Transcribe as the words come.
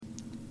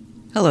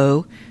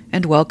Hello,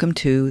 and welcome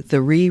to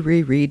the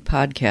Reread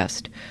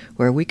podcast,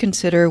 where we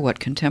consider what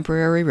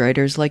contemporary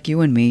writers like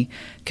you and me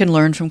can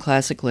learn from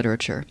classic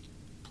literature.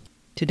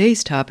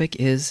 Today's topic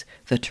is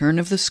The Turn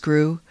of the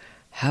Screw,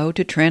 How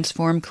to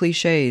Transform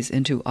Clichés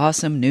into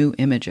Awesome New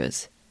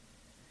Images.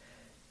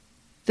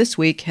 This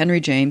week, Henry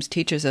James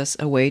teaches us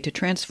a way to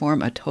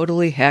transform a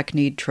totally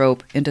hackneyed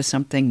trope into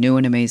something new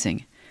and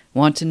amazing.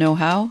 Want to know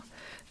how?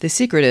 The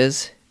secret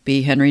is,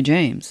 be Henry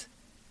James.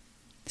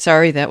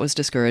 Sorry, that was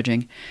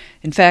discouraging.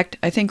 In fact,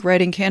 I think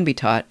writing can be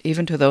taught,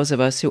 even to those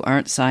of us who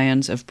aren't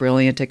scions of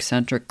brilliant,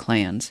 eccentric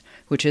clans,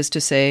 which is to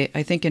say,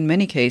 I think in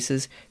many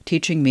cases,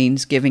 teaching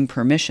means giving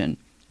permission.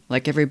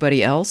 Like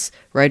everybody else,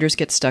 writers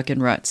get stuck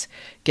in ruts.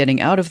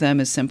 Getting out of them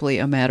is simply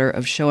a matter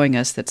of showing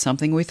us that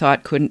something we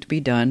thought couldn't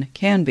be done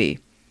can be.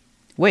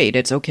 Wait,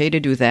 it's okay to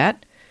do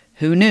that?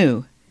 Who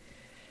knew?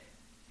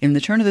 In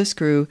The Turn of the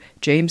Screw,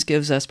 James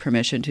gives us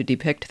permission to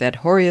depict that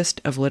hoariest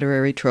of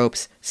literary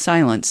tropes,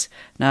 silence,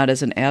 not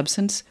as an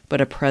absence,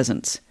 but a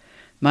presence.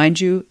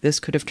 Mind you, this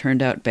could have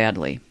turned out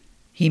badly.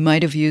 He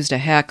might have used a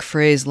hack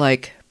phrase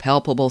like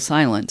palpable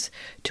silence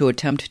to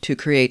attempt to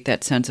create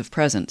that sense of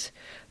presence,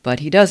 but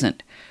he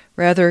doesn't.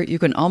 Rather, you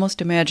can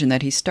almost imagine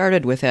that he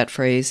started with that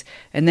phrase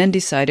and then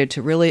decided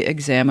to really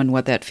examine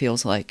what that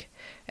feels like.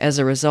 As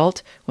a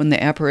result, when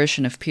the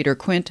apparition of Peter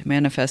Quint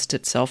manifests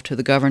itself to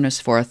the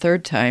governess for a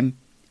third time,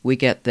 we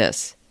get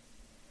this.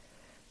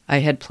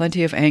 I had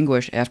plenty of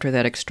anguish after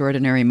that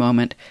extraordinary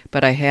moment,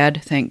 but I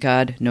had, thank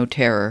God, no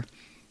terror.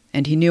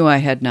 And he knew I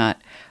had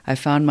not. I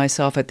found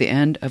myself at the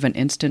end of an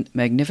instant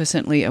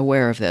magnificently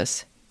aware of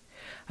this.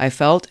 I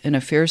felt, in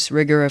a fierce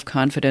rigor of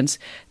confidence,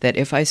 that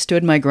if I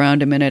stood my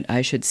ground a minute,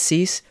 I should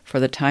cease,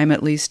 for the time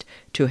at least,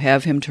 to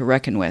have him to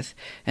reckon with,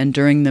 and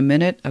during the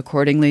minute,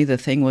 accordingly, the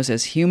thing was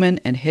as human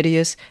and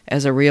hideous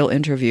as a real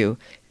interview.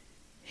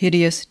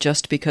 Hideous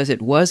just because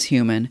it was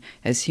human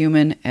as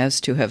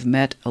to have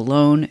met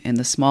alone in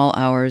the small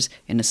hours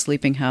in a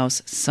sleeping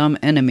house some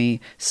enemy,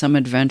 some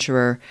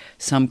adventurer,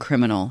 some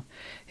criminal.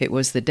 It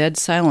was the dead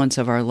silence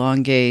of our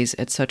long gaze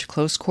at such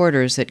close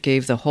quarters that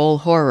gave the whole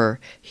horror,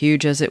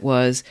 huge as it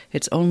was,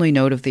 its only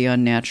note of the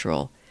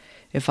unnatural.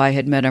 If I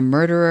had met a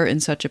murderer in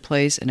such a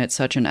place and at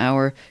such an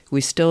hour, we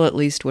still at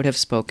least would have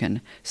spoken.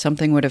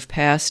 Something would have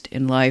passed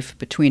in life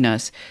between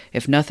us.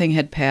 If nothing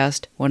had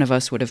passed, one of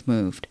us would have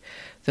moved.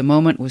 The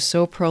moment was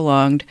so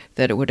prolonged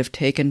that it would have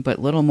taken but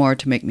little more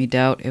to make me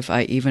doubt if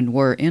I even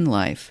were in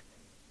life.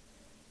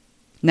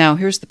 Now,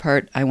 here's the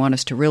part I want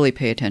us to really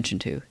pay attention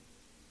to.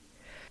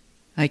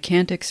 I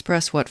can't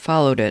express what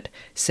followed it,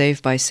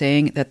 save by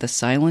saying that the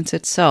silence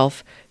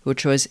itself,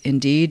 which was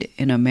indeed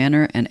in a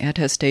manner an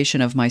attestation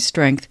of my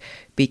strength,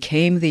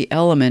 became the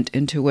element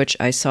into which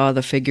I saw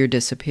the figure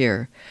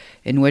disappear,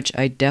 in which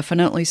I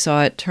definitely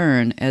saw it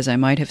turn, as I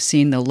might have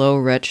seen the low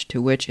wretch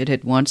to which it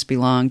had once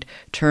belonged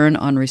turn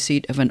on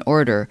receipt of an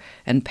order,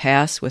 and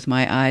pass, with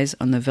my eyes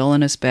on the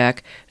villainous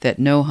back that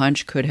no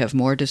hunch could have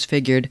more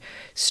disfigured,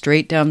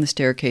 straight down the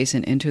staircase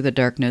and into the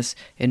darkness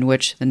in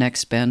which the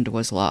next bend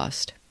was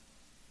lost.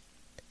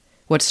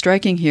 What's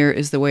striking here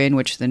is the way in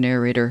which the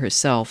narrator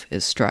herself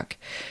is struck.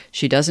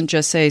 She doesn't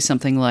just say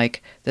something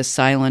like, "The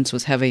silence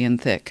was heavy and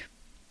thick,"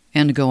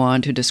 and go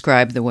on to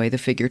describe the way the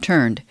figure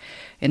turned.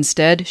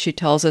 Instead, she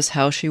tells us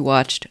how she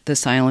watched the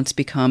silence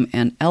become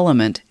an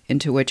element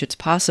into which it's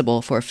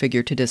possible for a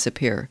figure to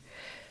disappear.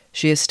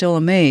 She is still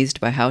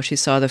amazed by how she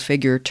saw the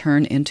figure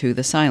turn into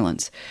the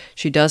silence.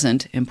 She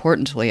doesn't,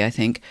 importantly I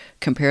think,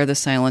 compare the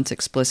silence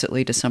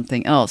explicitly to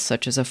something else,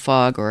 such as a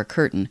fog or a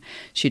curtain.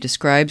 She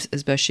describes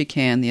as best she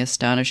can the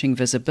astonishing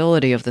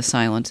visibility of the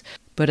silence,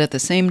 but at the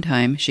same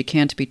time she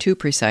can't be too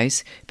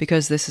precise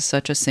because this is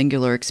such a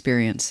singular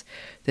experience.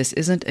 This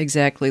isn't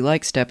exactly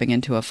like stepping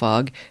into a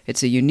fog.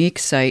 It's a unique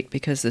sight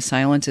because the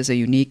silence is a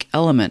unique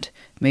element,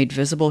 made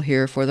visible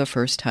here for the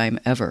first time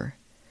ever.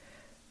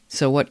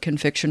 So what can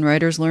fiction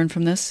writers learn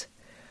from this?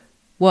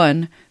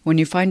 1. When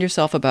you find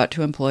yourself about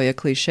to employ a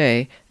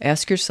cliché,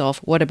 ask yourself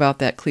what about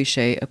that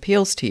cliché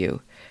appeals to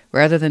you.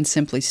 Rather than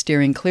simply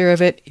steering clear of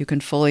it, you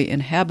can fully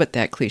inhabit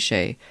that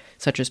cliché,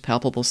 such as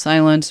palpable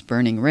silence,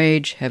 burning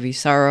rage, heavy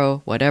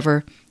sorrow,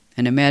 whatever,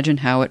 and imagine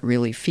how it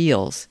really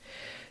feels.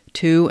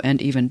 2,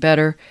 and even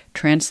better,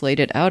 translate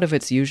it out of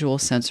its usual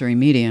sensory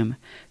medium.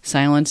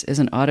 Silence is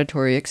an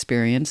auditory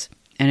experience,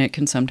 and it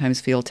can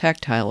sometimes feel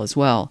tactile as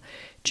well.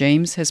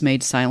 James has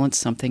made silence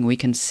something we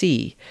can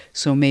see,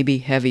 so maybe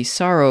heavy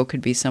sorrow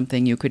could be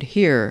something you could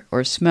hear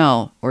or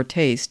smell or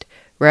taste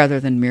rather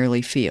than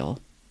merely feel.